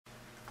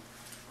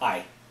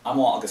Hi, I'm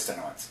Walt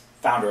Augustinowicz,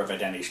 founder of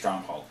Identity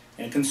Stronghold,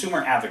 and a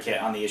consumer advocate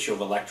on the issue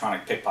of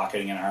electronic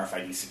pickpocketing and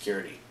RFID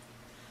security.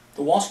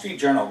 The Wall Street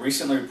Journal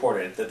recently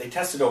reported that they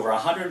tested over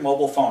 100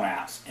 mobile phone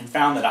apps and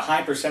found that a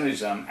high percentage of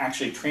them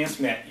actually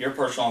transmit your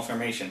personal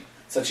information,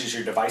 such as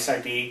your device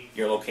ID,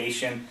 your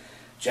location,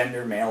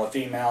 gender, male or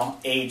female,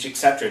 age,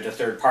 etc. to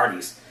third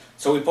parties.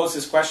 So we posed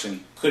this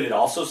question: could it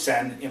also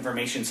send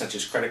information such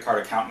as credit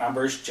card account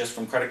numbers just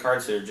from credit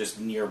cards that are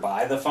just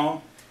nearby the phone?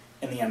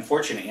 And the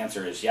unfortunate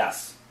answer is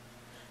yes.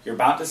 You're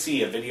about to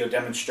see a video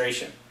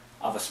demonstration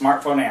of a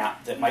smartphone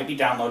app that might be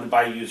downloaded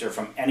by a user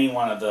from any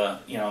one of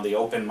the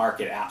open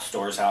market app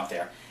stores out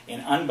there.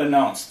 And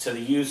unbeknownst to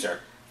the user,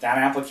 that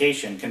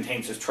application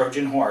contains a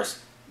Trojan horse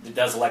that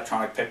does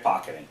electronic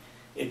pickpocketing.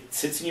 It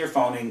sits in your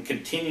phone and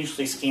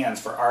continuously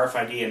scans for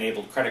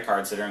RFID-enabled credit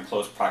cards that are in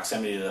close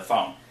proximity to the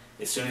phone.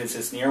 As soon as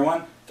it's near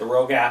one, the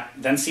rogue app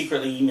then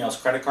secretly emails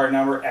credit card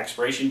number,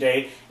 expiration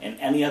date, and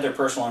any other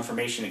personal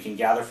information it can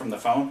gather from the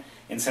phone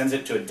and sends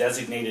it to a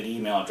designated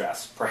email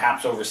address,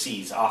 perhaps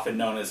overseas, often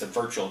known as a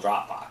virtual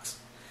Dropbox.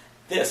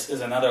 This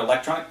is another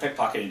electronic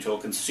pickpocketing tool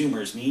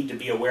consumers need to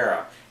be aware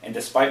of, and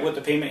despite what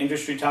the payment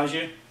industry tells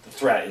you, the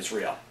threat is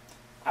real.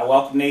 I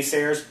welcome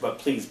naysayers, but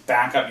please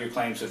back up your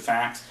claims with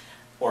facts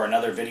or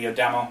another video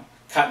demo.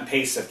 Cut and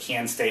paste of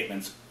canned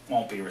statements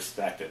won't be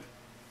respected.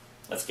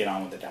 Let's get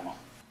on with the demo.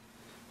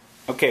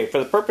 Okay, for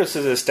the purpose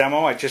of this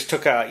demo, I just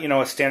took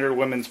a standard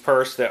women's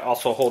purse that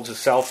also holds a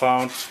cell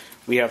phone.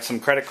 We have some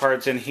credit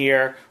cards in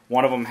here.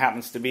 One of them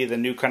happens to be the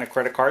new kind of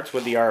credit cards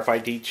with the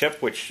RFID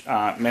chip, which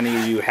many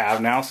of you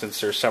have now since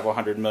there's several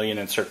hundred million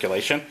in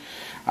circulation.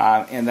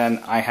 And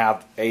then I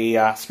have a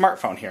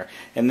smartphone here.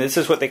 And this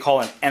is what they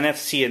call an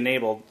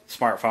NFC-enabled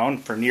smartphone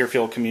for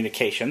near-field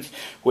communications,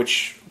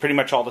 which pretty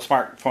much all the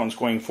smartphones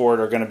going forward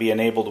are going to be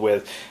enabled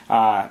with.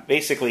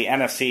 Basically,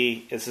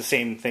 NFC is the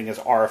same thing as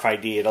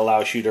RFID. It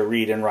allows you to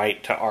read and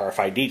write to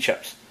RFID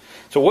chips.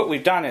 So what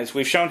we've done is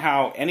we've shown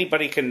how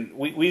anybody can,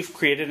 we've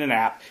created an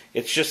app.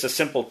 It's just a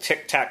simple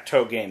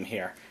tic-tac-toe game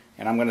here.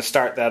 And I'm going to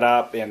start that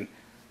up, and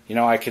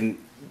I can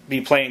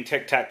be playing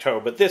tic-tac-toe,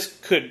 but this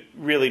could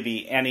really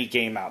be any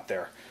game out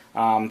there.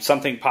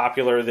 Something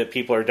popular that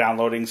people are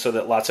downloading so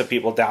that lots of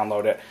people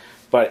download it.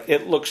 But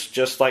it looks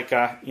just like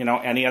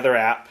any other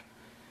app.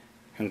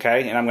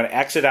 Okay, and I'm going to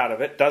exit out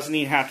of it. Doesn't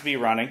even have to be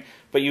running,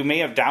 but you may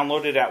have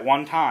downloaded at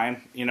one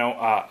time,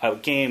 a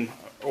game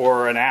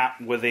or an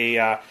app with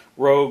a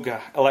rogue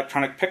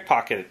electronic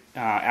pickpocket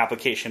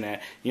application in it.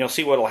 You'll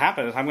see what will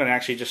happen is I'm going to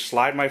actually just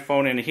slide my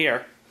phone in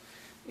here,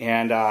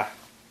 and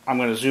I'm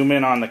going to zoom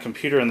in on the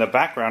computer in the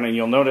background, and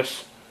you'll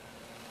notice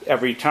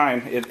every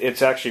time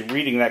it's actually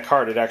reading that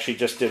card. It actually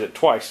just did it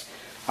twice.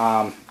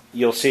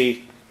 You'll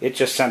see it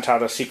just sent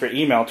out a secret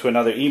email to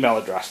another email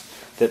address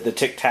that the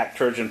Tic-Tac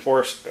Trojan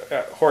horse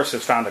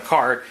has found a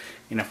card.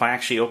 And if I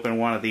actually open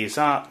one of these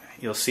up,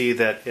 you'll see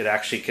that it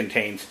actually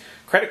contains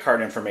credit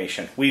card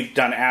information. We've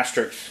done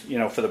asterisks,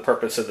 for the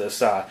purpose of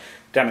this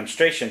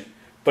demonstration,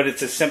 but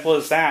it's as simple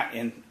as that.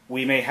 And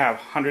we may have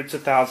hundreds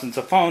of thousands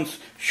of phones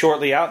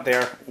shortly out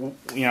there.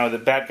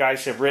 The bad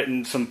guys have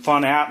written some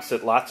fun apps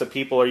that lots of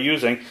people are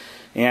using,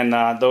 and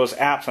those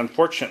apps,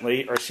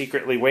 unfortunately, are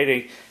secretly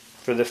waiting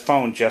for the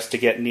phone just to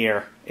get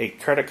near a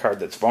credit card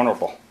that's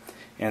vulnerable,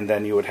 and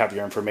then you would have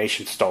your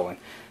information stolen.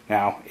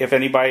 Now, if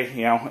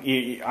anybody,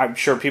 I'm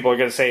sure people are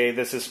going to say, hey,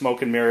 this is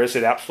smoke and mirrors.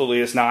 It absolutely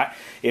is not.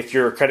 If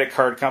you're a credit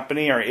card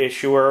company or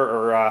issuer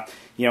or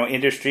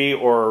industry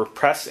or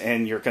press,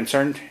 and you're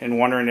concerned and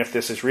wondering if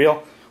this is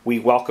real, we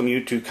welcome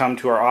you to come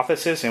to our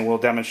offices, and we'll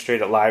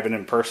demonstrate it live and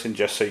in person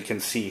just so you can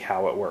see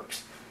how it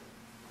works.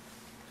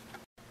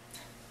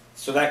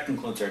 So that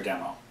concludes our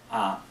demo.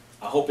 I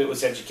hope it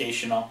was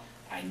educational.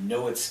 I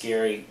know it's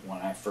scary. When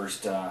I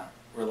first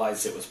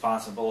realized it was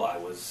possible, I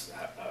was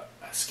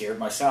scared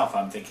myself.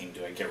 I'm thinking,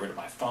 do I get rid of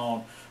my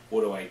phone?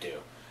 What do I do?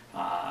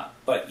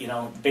 But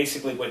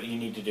basically what you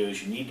need to do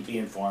is you need to be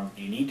informed.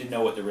 You need to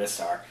know what the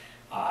risks are.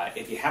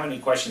 If you have any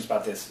questions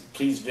about this,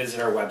 please visit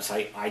our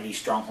website,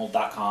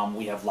 idstronghold.com.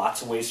 We have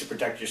lots of ways to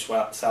protect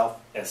yourself,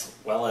 as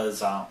well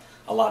as a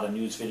lot of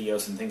news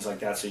videos and things like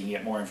that, so you can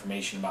get more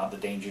information about the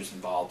dangers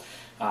involved.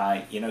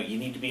 You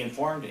need to be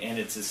informed, and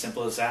it's as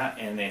simple as that.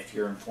 And if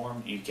you're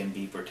informed, you can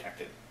be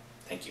protected.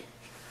 Thank you.